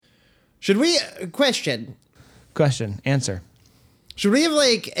Should we question? Answer. Should we have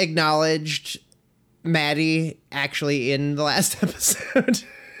acknowledged Maddie actually in the last episode?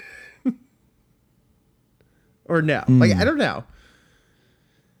 Or no? I don't know.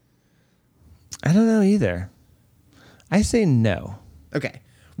 I don't know either. I say no. Okay.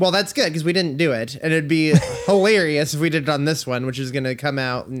 Well, that's good because we didn't do it, and it'd be hilarious if we did it on this one, which is going to come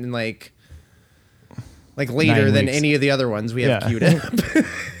out in later 9 than weeks. any of the other ones we have queued up.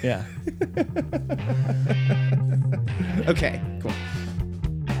 Yeah. Okay, cool.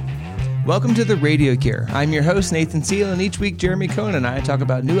 Welcome to the Radio Cure. I'm your host, Nathan Seal, and each week Jeremy Cohen and I talk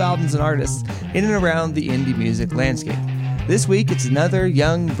about new albums and artists in and around the indie music landscape. This week, it's another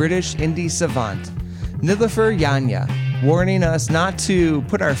young British indie savant, Nilüfer Yanya, warning us not to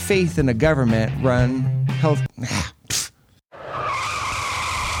put our faith in a government-run health...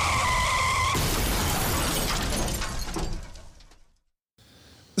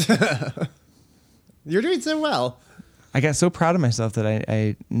 You're doing so well. I got so proud of myself that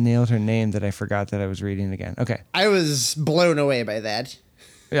I nailed her name that I forgot that I was reading again. Okay. I was blown away by that.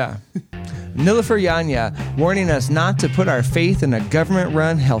 Yeah. Nilüfer Yanya warning us not to put our faith in a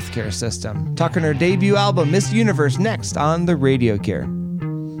government-run healthcare system. Talking her debut album, Miss Universe, next on the Radio Cure.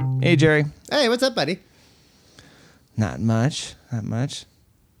 Hey, Jerry. Hey, what's up, buddy? Not much.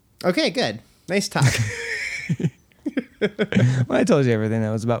 Okay, good. Nice talk. Well, I told you everything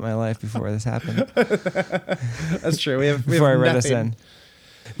that was about my life before this happened. That's true. Before I read us in.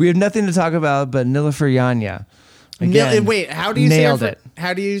 We have nothing to talk about but Nilüfer Yanya. Again, wait, how do you nailed say it?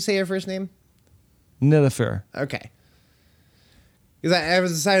 How do you say her first name? Nilüfer. Okay.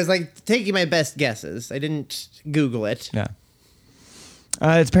 Because I was taking my best guesses. I didn't Google it. Yeah.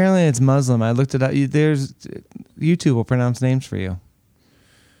 Apparently it's Muslim. I looked it up. YouTube will pronounce names for you.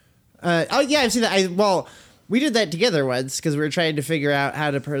 Oh yeah, I've seen that. We did that together once because we were trying to figure out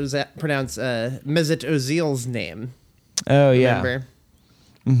how to pronounce Mesut Ozil's name. Oh yeah. Remember?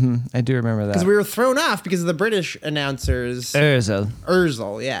 Mm-hmm. I do remember that. Because we were thrown off because of the British announcers.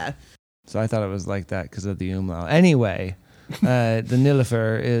 Ozil, yeah. So I thought it was like that because of the umlaut. Anyway, the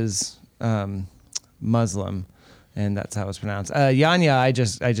Nilüfer is Muslim, and that's how it's pronounced. Yanya, I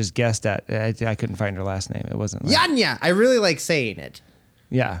just guessed at. I couldn't find her last name. It wasn't Yanya. I really like saying it.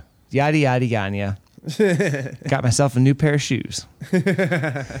 Yeah, yada yada Yanya. Got myself a new pair of shoes.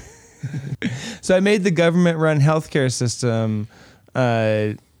 So I made the government-run healthcare system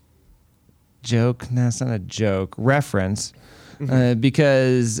joke. No, it's not a joke. Reference.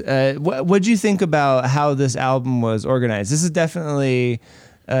 Because what do you think about how this album was organized? This is definitely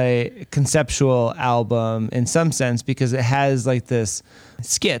a conceptual album in some sense because it has this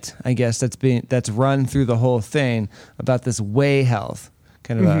skit, I guess, that's run through the whole thing about this Way Health,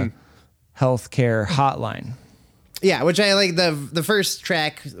 kind of a healthcare hotline. Yeah, which I like the first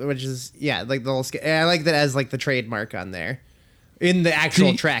track, which is the whole skit. I like that as the trademark on there in the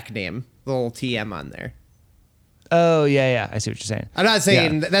actual track name, the little TM on there. Oh, yeah. I see what you're saying. I'm not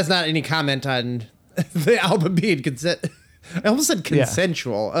saying that's not any comment on the album being I almost said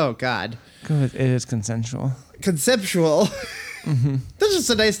consensual. Yeah. Oh, God. Good. It is consensual. Conceptual. Mm-hmm. That's just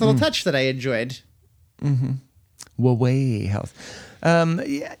a nice little touch that I enjoyed. Mm-hmm. Way Health.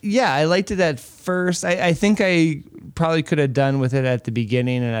 Yeah, I liked it at first. I think I probably could have done with it at the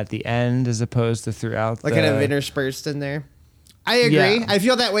beginning and at the end as opposed to throughout. Kind of interspersed in there. I agree. Yeah. I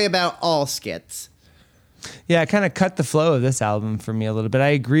feel that way about all skits. Yeah, it kind of cut the flow of this album for me a little bit. I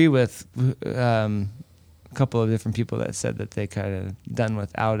agree with a couple of different people that said that they kind of done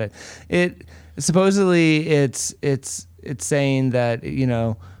without it. It supposedly it's saying that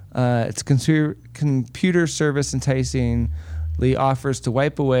it's computer service enticingly offers to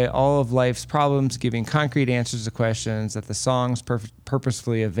wipe away all of life's problems, giving concrete answers to questions that the songs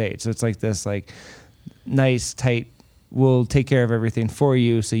purposefully evade. So it's this nice tight. We'll take care of everything for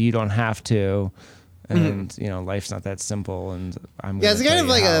you, so you don't have to. And life's not that simple, and it's kind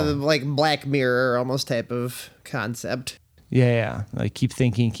of a Black Mirror almost type of concept. Yeah. Keep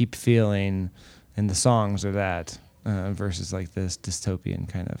thinking, keep feeling, and the songs are that versus this dystopian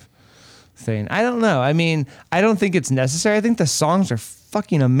kind of thing. I don't know. I mean, I don't think it's necessary. I think the songs are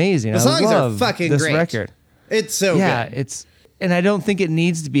fucking amazing. The songs are fucking this great. Record. It's so good. Yeah, and I don't think it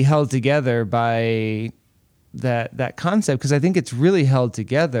needs to be held together by that concept because I think it's really held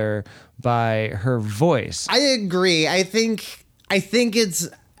together by her voice. I agree. I think it's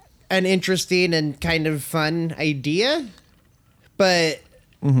an interesting and kind of fun idea, but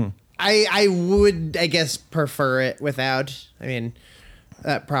I would, I guess, prefer it without. I mean,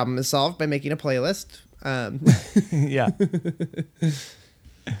 that problem is solved by making a playlist. Yeah.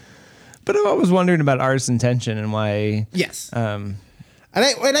 But I'm always wondering about artist's intention and why. Yes.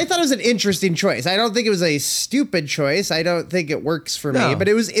 And I thought it was an interesting choice. I don't think it was a stupid choice. I don't think it works for me, but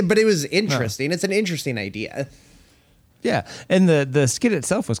it was interesting. No. It's an interesting idea. Yeah, and the skit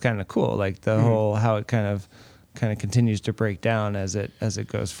itself was kind of cool. Like the whole how it kind of continues to break down as it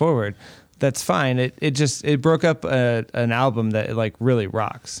goes forward. That's fine. It broke up an album that like really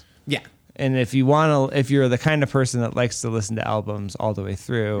rocks. Yeah. And if you're the kind of person that likes to listen to albums all the way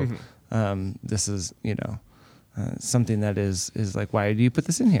through, this is something that is like, why do you put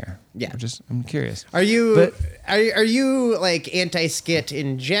this in here? Yeah, I'm curious. Are you like anti-skit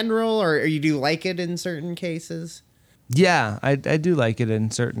in general, or do you like it in certain cases? Yeah, I do like it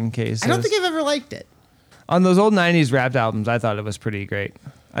in certain cases. I don't think I've ever liked it. On those old '90s rap albums, I thought it was pretty great.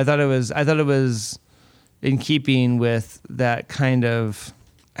 I thought it was in keeping with that kind of,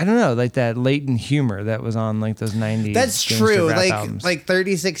 I don't know, like that latent humor that was on like those '90s. That's true. Rap albums. Like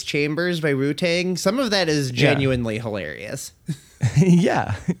 36 Chambers by Wu-Tang. Some of that is genuinely hilarious.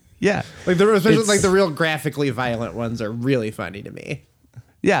 Yeah. Like the real graphically violent ones are really funny to me.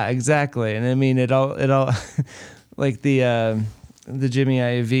 Yeah, exactly. And I mean, it all like the Jimmy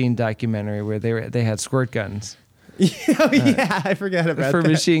Iovine documentary where they had squirt guns. Yeah, I forgot about that. For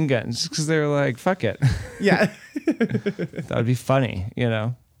machine guns, because they were like, fuck it. Yeah. That would be funny,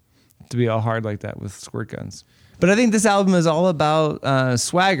 to be all hard like that with squirt guns. But I think this album is all about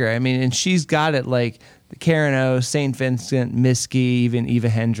swagger. I mean, and she's got it like Karen O, St. Vincent, Misky, even Eva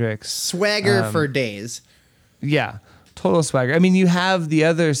Hendricks. Swagger for days. Yeah, total swagger. I mean, you have the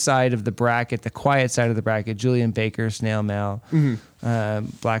other side of the bracket, the quiet side of the bracket, Julian Baker, Snail Mail,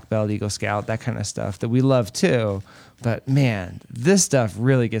 Black Belt, Eagle Scout, that kind of stuff that we love too. But man, this stuff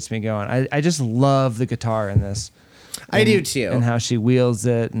really gets me going. I just love the guitar in this. I do too. And how she wields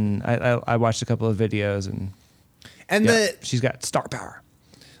it. And I watched a couple of videos and she's got star power.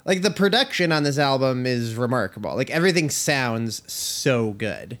 Like the production on this album is remarkable. Like everything sounds so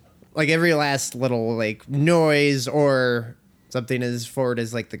good. Like every last little like noise or something as forward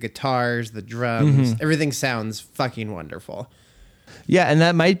as like the guitars, the drums, everything sounds fucking wonderful. Yeah, and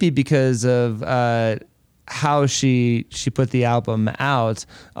that might be because of how she put the album out.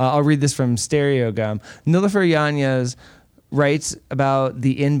 I'll read this from Stereo Gum. Nilüfer Yanya writes about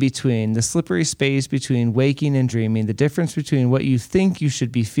the in-between, the slippery space between waking and dreaming, the difference between what you think you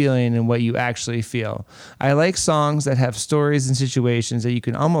should be feeling and what you actually feel. I like songs that have stories and situations that you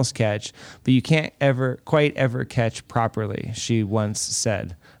can almost catch, but you can't quite ever catch properly, she once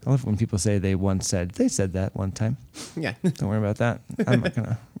said. I love when people say they once said. They said that one time. Yeah. Don't worry about that. I'm not going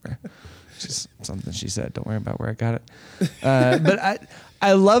to... Just something she said. Don't worry about where I got it. But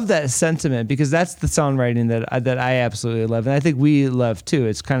I love that sentiment because that's the songwriting that I absolutely love, and I think we love too.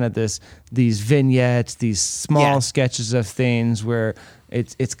 It's kind of these vignettes, these small sketches of things where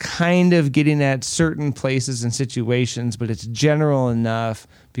it's kind of getting at certain places and situations, but it's general enough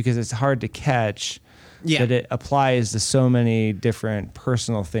because it's hard to catch that it applies to so many different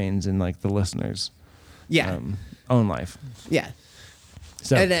personal things in like the listener's own life. Yeah.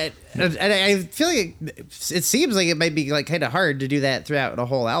 So, and I feel like it seems like it might be like kind of hard to do that throughout a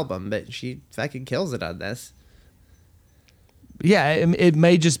whole album, but she fucking kills it on this. Yeah, it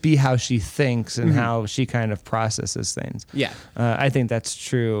may just be how she thinks and how she kind of processes things. Yeah. I think that's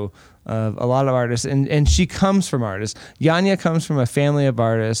true of a lot of artists, and she comes from artists. Yanya comes from a family of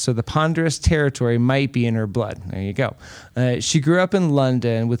artists, so the ponderous territory might be in her blood. There you go. She grew up in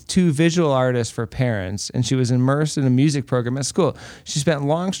London with two visual artists for parents, and she was immersed in a music program at school. She spent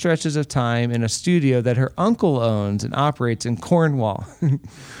long stretches of time in a studio that her uncle owns and operates in Cornwall.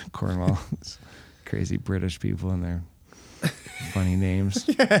 Cornwall. Crazy British people in there. Funny names.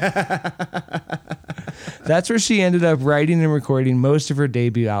 That's where she ended up writing and recording most of her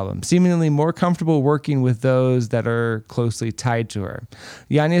debut album, seemingly more comfortable working with those that are closely tied to her.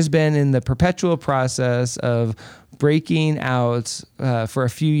 Yanya's been in the perpetual process of breaking out for a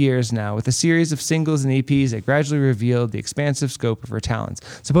few years now with a series of singles and EPs that gradually revealed the expansive scope of her talents.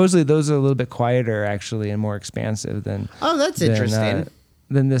 Supposedly those are a little bit quieter actually and more expansive than interesting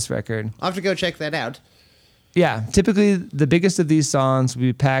than this record. I'll have to go check that out. Yeah, typically the biggest of these songs will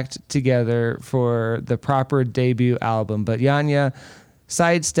be packed together for the proper debut album, but Yanya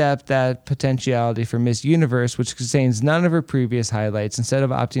sidestepped that potentiality for Miss Universe, which contains none of her previous highlights, instead of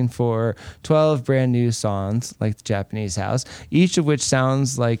opting for 12 brand new songs, like the Japanese House, each of which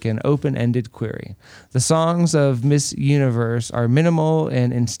sounds like an open-ended query. The songs of Miss Universe are minimal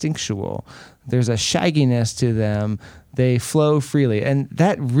and instinctual. There's a shagginess to them. They flow freely, and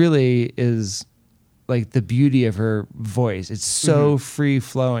that really is like the beauty of her voice. It's so free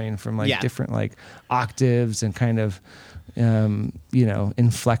flowing from like different like octaves and kind of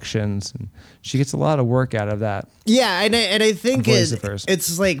inflections, and she gets a lot of work out of that. Yeah, and I think voice of hers.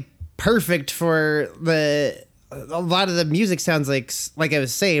 it's like perfect for a lot of the music sounds like I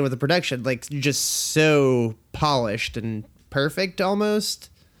was saying with the production, like just so polished and perfect almost.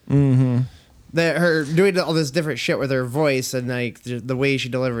 Mm-hmm. That her doing all this different shit with her voice and like the way she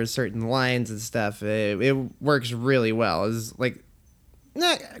delivers certain lines and stuff, it works really well. It's like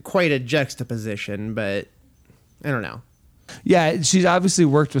not quite a juxtaposition, but I don't know. Yeah, she's obviously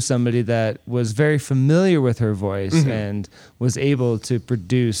worked with somebody that was very familiar with her voice and was able to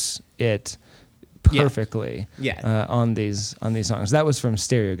produce it perfectly on these songs. That was from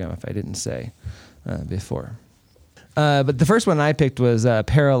Stereogum, if I didn't say before. But the first one I picked was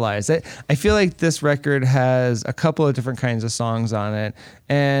Paralyzed. I feel like this record has a couple of different kinds of songs on it,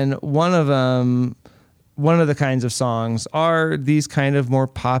 and one of the kinds of songs are these kind of more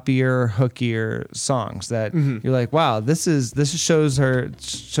poppier, hookier songs that you're like, wow, this shows her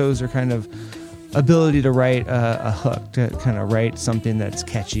kind of ability to write a hook, to kind of write something that's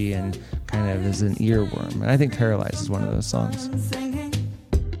catchy and kind of is an earworm. And I think Paralyzed is one of those songs.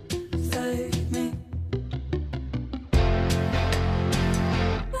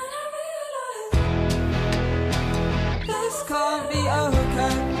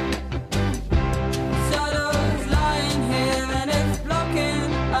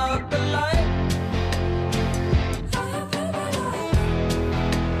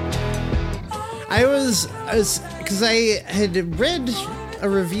 Because I had read a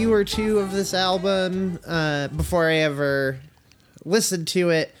review or two of this album before I ever listened to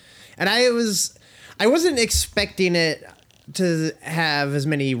it, and I wasn't expecting it to have as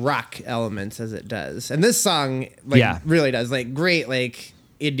many rock elements as it does, and this song really does, like great like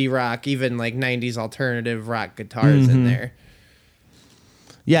indie rock, even like 90s alternative rock guitars in there.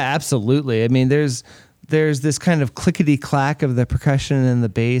 Yeah, absolutely. I mean, there's this kind of clickety clack of the percussion and the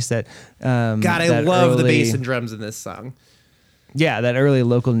bass that I love the bass and drums in this song. Yeah, that early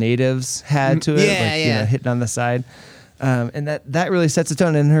Local Natives had to it, hitting on the side. And that really sets the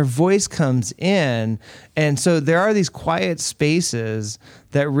tone, and her voice comes in, and so there are these quiet spaces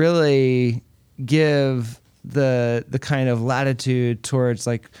that really give the kind of latitude towards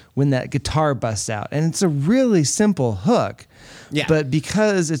like when that guitar busts out, and it's a really simple hook. Yeah. But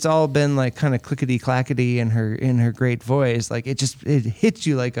because it's all been like kind of clickety clackety in her great voice, like it hits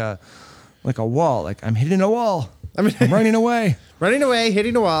you like a wall. Like I'm hitting a wall. I'm running away. Running away,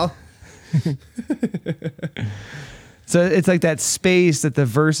 hitting a wall. So it's like that space that the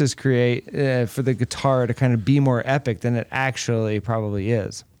verses create for the guitar to kind of be more epic than it actually probably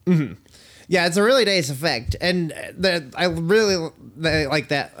is. Mm-hmm. Yeah, it's a really nice effect, and I really like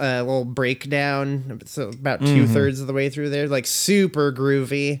that little breakdown. So about 2/3 of the way through there, like super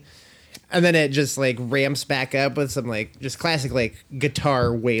groovy, and then it just like ramps back up with some like just classic like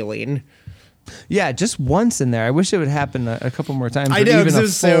guitar wailing. Yeah, just once in there. I wish it would happen a couple more times. I know, even it a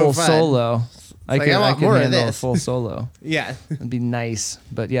was full so fun. solo. I could handle a full solo. Yeah, it'd be nice.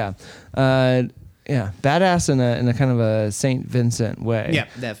 But yeah. Badass in a kind of a St. Vincent way. Yeah,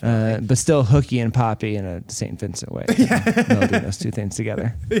 definitely. But still hooky and poppy in a St. Vincent way. Melding those two things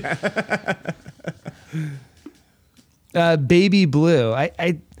together. Yeah. Baby Blue.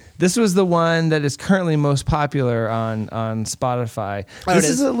 This was the one that is currently most popular on Spotify. This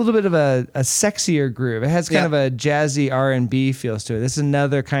is a little bit of a sexier groove. It has kind of a jazzy R&B feels to it. This is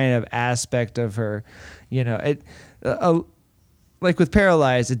another kind of aspect of her, like with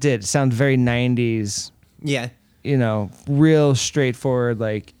Paralyzed, it sound very 90s. Yeah. Real straightforward,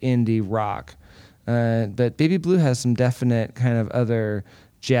 like indie rock. But Baby Blue has some definite kind of other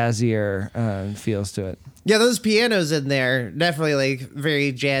jazzier feels to it. Yeah, those pianos in there, definitely like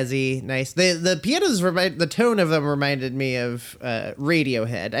very jazzy, nice. The pianos, the tone of them reminded me of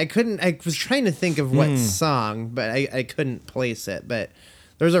Radiohead. I was trying to think of what song, but I couldn't place it. But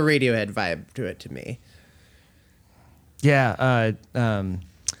there's a Radiohead vibe to it to me. Yeah,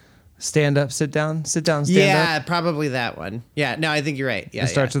 stand up, sit down, stand up. Yeah, probably that one. Yeah, no, I think you're right. Yeah, it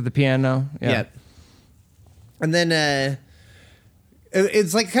starts with the piano. Yeah. And then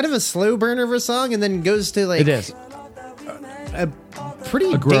it's like kind of a slow burner of a song, and then goes to like it is a pretty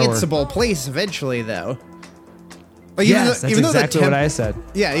danceable place eventually, though. Like, that's exactly what I said.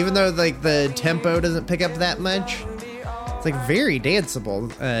 Yeah, even though like the tempo doesn't pick up that much, it's like very danceable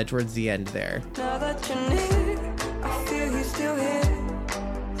towards the end there.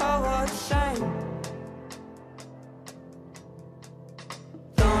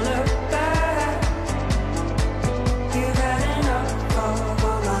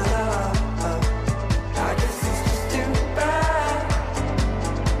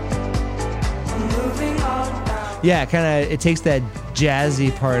 Yeah, it takes that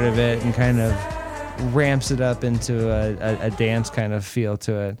jazzy part of it and kind of ramps it up into a dance kind of feel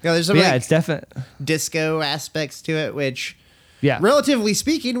to it. Yeah, there's some it's definitely disco aspects to it, which, yeah, relatively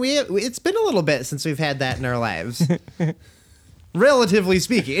speaking, it's been a little bit since we've had that in our lives. Relatively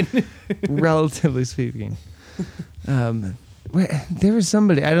speaking. Relatively speaking. There was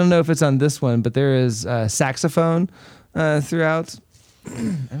somebody, I don't know if it's on this one, but there is saxophone throughout. I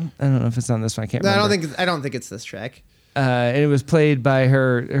don't know if it's on this one. I can't remember. I don't think it's this track. And it was played by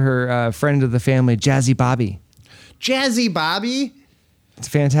her friend of the family, Jazzy Bobby. Jazzy Bobby? It's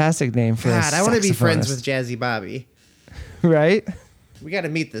a fantastic name for a saxophonist. I want to be friends with Jazzy Bobby. Right? We got to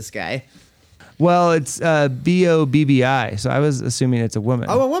meet this guy. Well, it's Bobbi, so I was assuming it's a woman.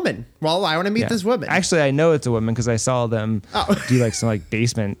 Oh, a woman. Well, I want to meet this woman. Actually, I know it's a woman because I saw them do like some like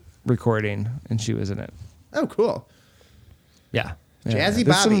basement recording, and she was in it. Oh, cool. Yeah. Jazzy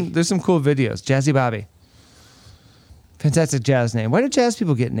Bobby. There's some cool videos. Jazzy Bobby. Fantastic jazz name. Why do jazz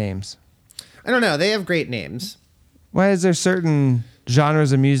people get names? I don't know. They have great names. Why is there certain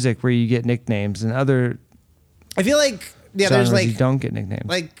genres of music where you get nicknames and other I feel like there's like you don't get nicknames.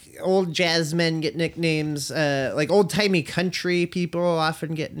 Like old jazz men get nicknames. Like old timey country people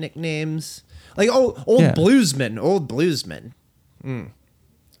often get nicknames. Like old bluesmen. Old bluesmen.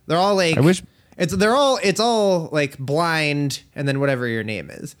 They're all like it's all like blind and then whatever your name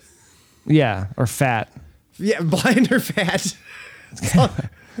is. Yeah, or fat. Yeah, blind or fat.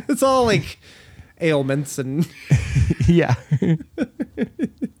 It's all like ailments and yeah.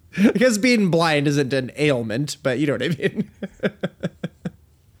 I guess being blind isn't an ailment, but you know what I mean.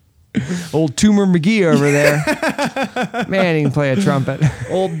 Old Tumor McGee over there. Man, he can play a trumpet.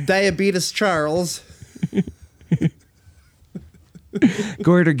 Old Diabetes Charles.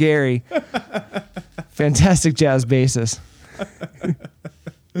 Goiter Gary. Fantastic jazz bassist.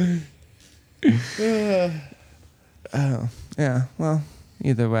 Oh, yeah. Well,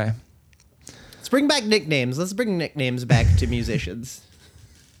 either way. Let's bring back nicknames. Let's bring nicknames back to musicians.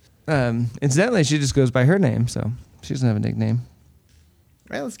 Incidentally, she just goes by her name, so she doesn't have a nickname.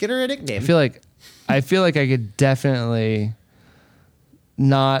 Right, let's get her a nickname. I feel like I could definitely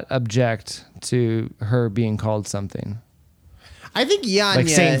not object to her being called something. I think Yanya, like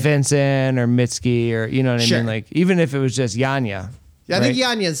Saint Vincent or Mitski, or you know what I Sure. mean. Like even if it was just Yanya. Yeah, I think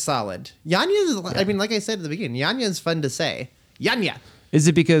Yanya's solid. I mean, like I said at the beginning, Yanya's fun to say. Yanya. Is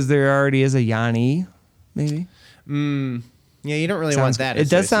it because there already is a Yanni? Maybe. Yeah, you don't really want that. It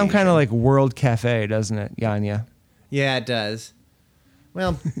does sound kind of like World Cafe, doesn't it, Yanya? Yeah, it does.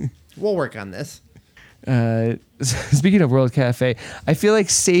 Well, we'll work on this. Speaking of World Cafe, I feel like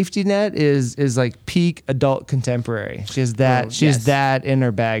Safety Net is like peak adult contemporary. She has that. Has that in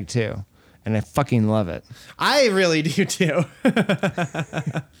her bag too, and I fucking love it. I really do too.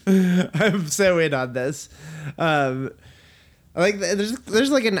 I'm so in on this. Like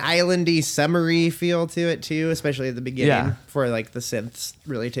there's like an islandy, summery feel to it too, especially at the beginning, before like the synths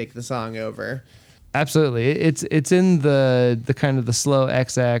really take the song over. Absolutely, it's in the kind of the slow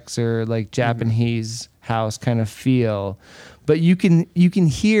XX or like Japanese house kind of feel, but you can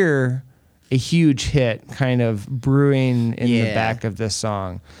hear a huge hit kind of brewing in the back of this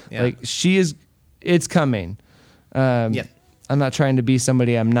song. Yeah. Like it's coming. I'm not trying to be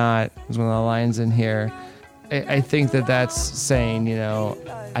somebody I'm not. Is one of the lines in here. I think that's saying, you know,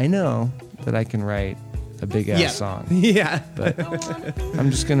 I know that I can write a big ass song. Yeah. But I'm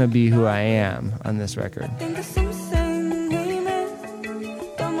just gonna be who I am on this record.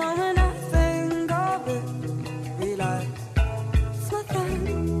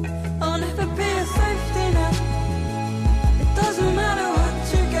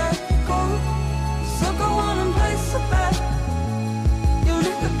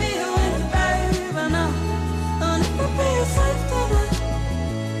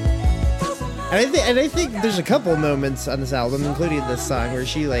 And I think there's a couple moments on this album, including this song, where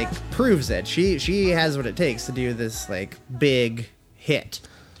she like proves it. She has what it takes to do this like big hit.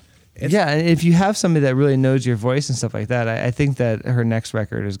 Yeah, and if you have somebody that really knows your voice and stuff like that, I think that her next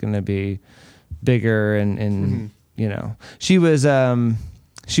record is going to be bigger and you know, she was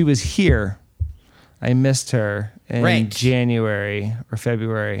here. I missed her in January or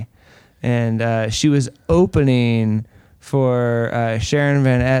February, and she was opening for Sharon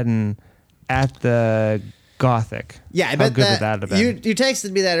Van Etten at the Gothic. Yeah, I bet that have been? You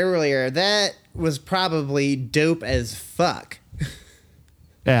texted me that earlier. That was probably dope as fuck.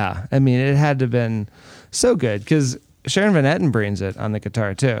 Yeah, I mean, it had to have been so good because Sharon Van Etten brings it on the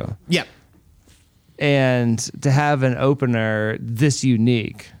guitar too. Yep. And to have an opener this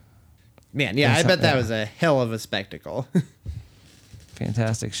unique. Man, yeah, I bet that was a hell of a spectacle.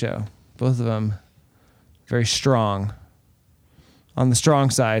 Fantastic show. Both of them very strong. On the strong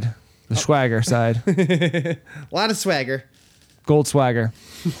side, the swagger side. A lot of swagger. Gold swagger.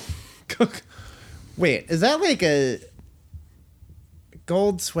 Wait, is that like a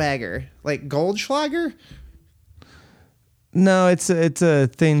gold swagger? Like Goldschlager? No, it's a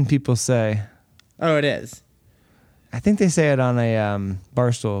thing people say. Oh, it is. I think they say it on a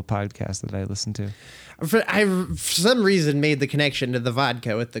Barstool podcast that I listen to. I, for some reason, made the connection to the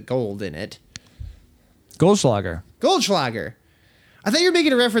vodka with the gold in it. Goldschlager. Goldschlager. I thought you were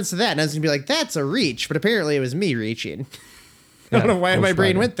making a reference to that, and I was going to be like, that's a reach, but apparently it was me reaching. I don't know why my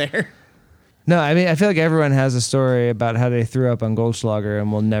brain went there. No, I mean, I feel like everyone has a story about how they threw up on Goldschlager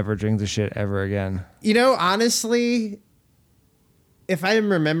and will never drink the shit ever again. You know, honestly, if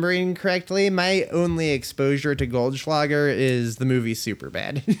I'm remembering correctly, my only exposure to Goldschlager is the movie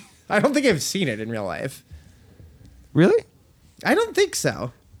Superbad. I don't think I've seen it in real life. Really? I don't think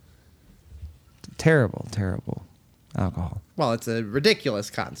so. Terrible alcohol. Well, it's a ridiculous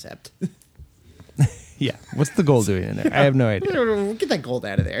concept. Yeah. What's the gold doing in there? I have no idea. Get that gold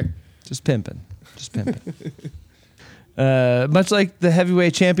out of there. Just pimping. Much like the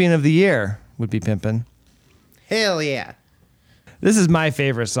heavyweight champion of the year would be pimping. Hell yeah. This is my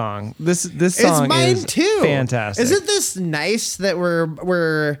favorite song. This song it's mine is too. Fantastic. Isn't this nice that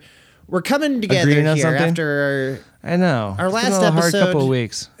we're coming together Agreeing on here something? after I know. our It's last been a hard episode? couple of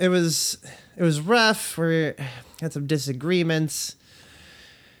weeks. It was rough. We had some disagreements,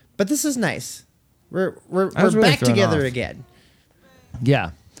 but this is nice. We're really back thrown together off. again.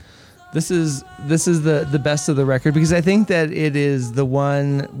 Yeah. This is the best of the record because I think that it is the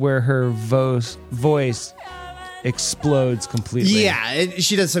one where her voice explodes completely. Yeah,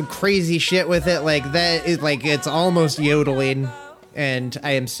 she does some crazy shit with it like that. It's almost yodeling, and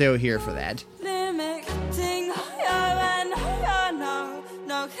I am so here for that.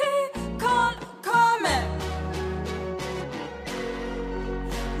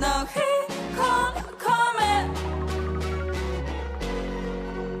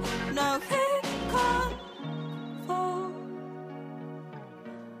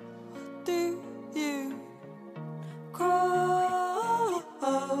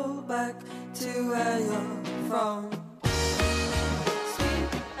 Back to where you're from. Sweet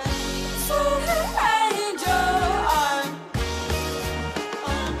angel, I'm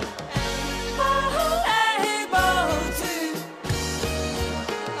unable to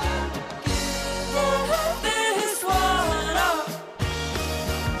give this one up.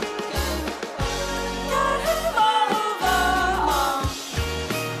 Game over.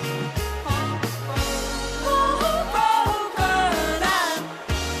 Broken and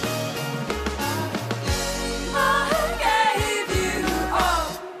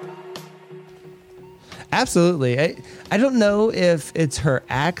Absolutely. I don't know if it's her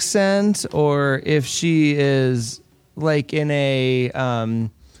accent or if she is like in a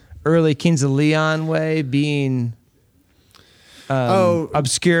early Kings of Leon way being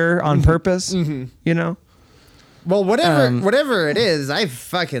obscure on purpose, you know? Well, whatever it is, I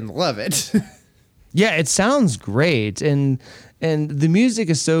fucking love it. Yeah, it sounds great, and the music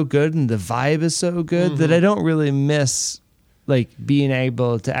is so good, and the vibe is so good that I don't really miss like being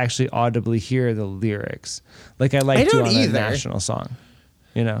able to actually audibly hear the lyrics, like I like to on a national song,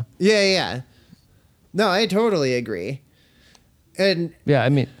 you know? Yeah. No, I totally agree. And yeah, I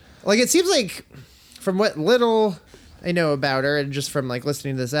mean, like it seems like from what little I know about her, and just from like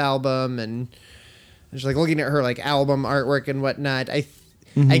listening to this album and just like looking at her like album artwork and whatnot, I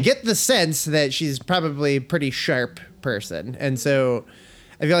get the sense that she's probably a pretty sharp person. And so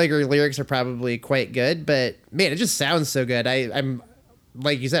I feel like her lyrics are probably quite good, but man, it just sounds so good. I'm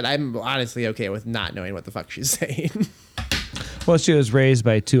like you said, I'm honestly okay with not knowing what the fuck she's saying. well, she was raised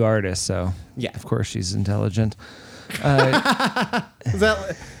by two artists, so Yeah. of course she's intelligent. Is that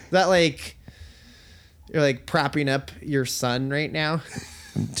like you're like propping up your son right now?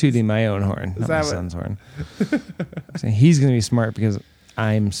 I'm tooting my own horn, not my that what- son's horn. Saying he's going to be smart because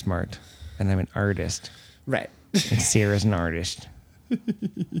I'm smart and I'm an artist. Right. And Sarah's an artist. It's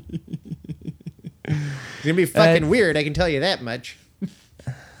gonna be fucking weird, I can tell you that much.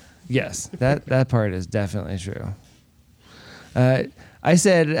 Yes, that part is definitely true. I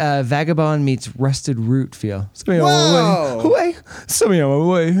said vagabond meets rusted root feel. Some of my way,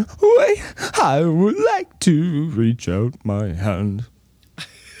 I would like to reach out my hand.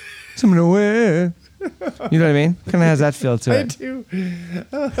 Some way. You know what I mean? Kind of has that feel to I it. do.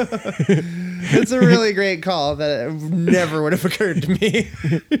 It's a really great call that never would have occurred to me.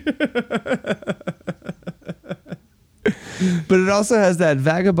 But it also has that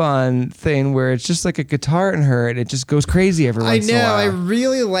vagabond thing where it's just like a guitar in her and it just goes crazy every I once in a know. while. I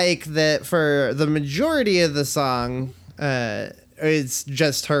really like that for the majority of the song. It's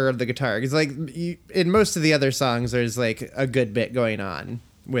just her, the guitar. Because like in most of the other songs, there's like a good bit going on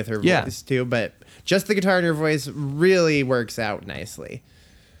with her Yeah. voice too. But just the guitar and her voice really works out nicely.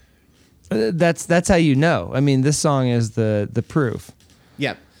 That's how you know. I mean, this song is the proof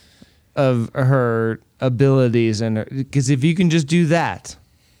Yep. of her abilities, and because if you can just do that,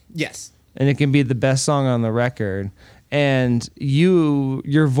 Yes. and it can be the best song on the record, and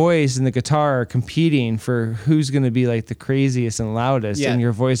your voice and the guitar are competing for who's going to be like the craziest and loudest, Yeah. and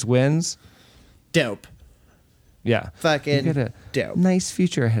your voice wins. Dope. Yeah, Fucking you got a dope. nice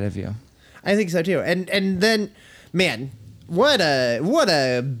future ahead of you. I think so too. And then, man, what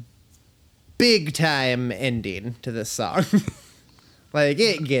a big time ending to this song. Like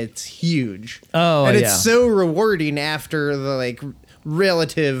it gets huge. Oh, and yeah. it's so rewarding after the like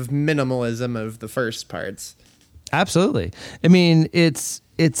relative minimalism of the first parts. Absolutely. I mean, it's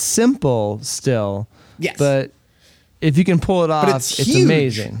simple still. Yes. But if you can pull it off, But it's it's huge.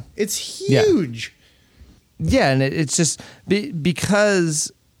 amazing. It's huge. Yeah, and it's just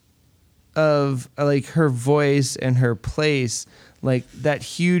because of like her voice and her place, like that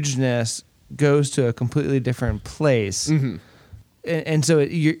hugeness goes to a completely different place, and so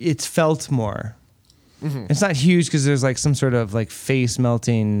it's felt more. It's not huge because there's like some sort of like face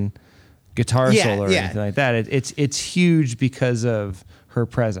melting guitar Yeah, solo or yeah. anything like that. It's huge because of her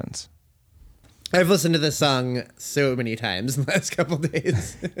presence. I've listened to this song so many times in the last couple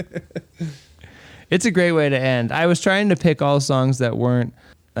days. It's a great way to end. I was trying to pick all songs that weren't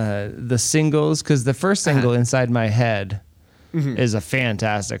the singles because the first single, Inside My Head, is a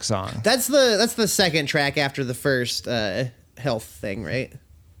fantastic song. That's the second track after the first health thing, right?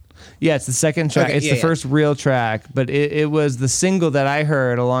 Yeah, it's the second track. Okay, It's yeah, the yeah. first real track, but it was the single that I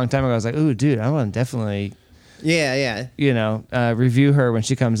heard a long time ago. I was like, ooh, dude, I want to definitely, Yeah. review her when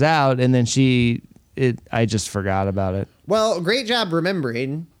she comes out. And then I just forgot about it. Well, great job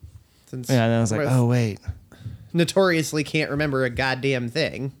remembering. Since Yeah, and I was like, oh, wait. notoriously can't remember a goddamn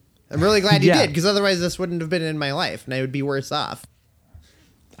thing. I'm really glad you Yeah. did, because otherwise this wouldn't have been in my life, and I would be worse off.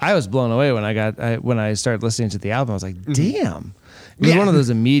 I was blown away when I started listening to the album. I was like, damn. It was one of those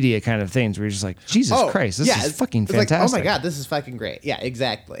immediate kind of things where you're just like, Jesus Christ, this is fucking it's fantastic. Like, oh my God, this is fucking great. Yeah,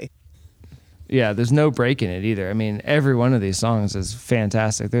 exactly. Yeah, there's no break in it either. I mean, every one of these songs is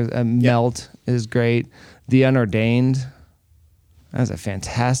fantastic. There's Melt is great. The Unordained, that's a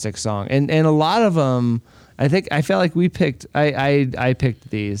fantastic song. And a lot of them, I felt like we picked, I picked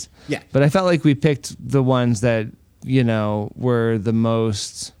these. Yeah. But I felt like we picked the ones that, were the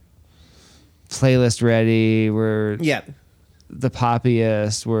most playlist ready, were Yeah. the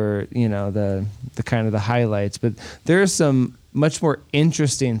poppiest, were, the kind of the highlights. But there's some much more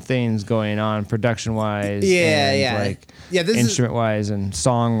interesting things going on production wise, Yeah, this is- instrument wise and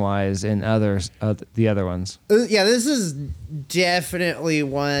song wise in the other ones. Yeah, this is definitely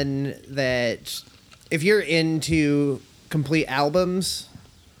one that if you're into complete albums,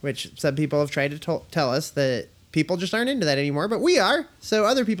 which some people have tried to tell us that people just aren't into that anymore, but we are, so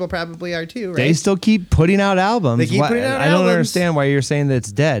other people probably are too, right? They still keep putting out albums. They keep putting out I don't albums. understand why you're saying that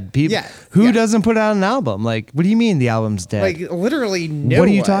it's dead. People, Yeah, who yeah. doesn't put out an album? Like, what do you mean the album's dead? Like literally no what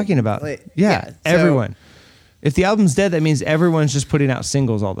are you one. talking about? Like, yeah, so- everyone. If the album's dead, that means everyone's just putting out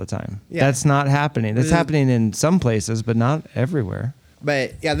singles all the time. Yeah. That's not happening. That's happening in some places, but not everywhere.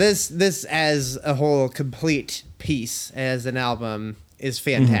 But yeah, this as a whole complete piece as an album is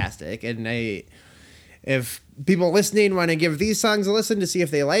fantastic, and if people listening want to give these songs a listen to see if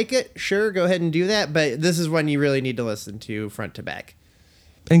they like it, sure, go ahead and do that. But this is one you really need to listen to front to back.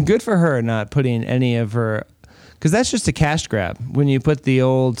 And good for her not putting any of her, because that's just a cash grab when you put the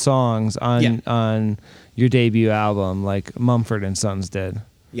old songs on your debut album, like Mumford and Sons did.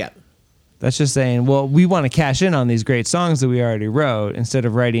 Yeah. That's just saying, well, we want to cash in on these great songs that we already wrote instead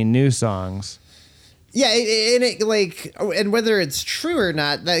of writing new songs. Yeah, and whether it's true or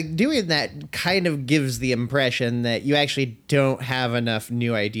not, like doing that kind of gives the impression that you actually don't have enough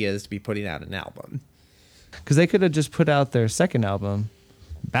new ideas to be putting out an album. Because they could have just put out their second album,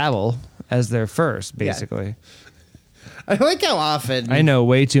 Babel, as their first, basically. I like how often I know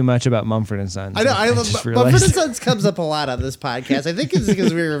way too much about Mumford and Sons. I know. I love just Mumford realized. and Sons comes up a lot on this podcast. I think it's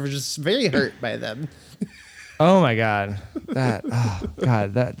because we were just very hurt by them. Oh my god,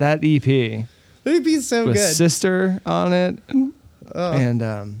 that EP It'd be so with good. Sister on it, Oh, and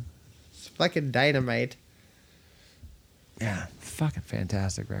it's fucking dynamite. yeah, fucking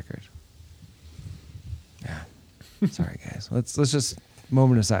fantastic record. Yeah, sorry guys. Let's just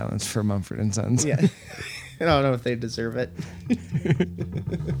moment of silence for Mumford and Sons. Yeah. I don't know if they deserve it.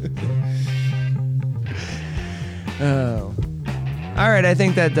 Oh. All right, I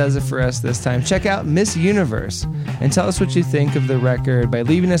think that does it for us this time. Check out Miss Universe and tell us what you think of the record by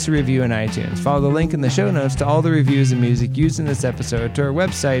leaving us a review in iTunes. Follow the link in the show notes to all the reviews and music used in this episode to our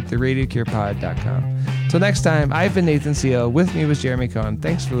website, theradiocurepod.com. Till next time, I've been Nathan Seal. With me was Jeremy Cohen.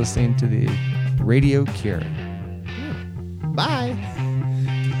 Thanks for listening to the Radio Cure. Bye.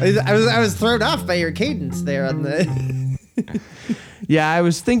 I was thrown off by your cadence there on the. Yeah, I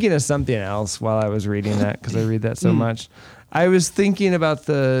was thinking of something else while I was reading that because I read that so much. I was thinking about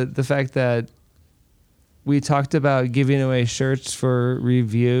the fact that we talked about giving away shirts for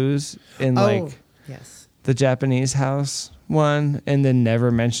reviews in like yes, the Japanese house one, and then never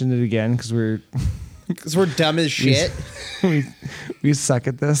mentioned it again because we're dumb as shit. we suck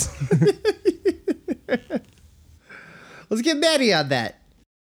at this. Let's get Maddie on that.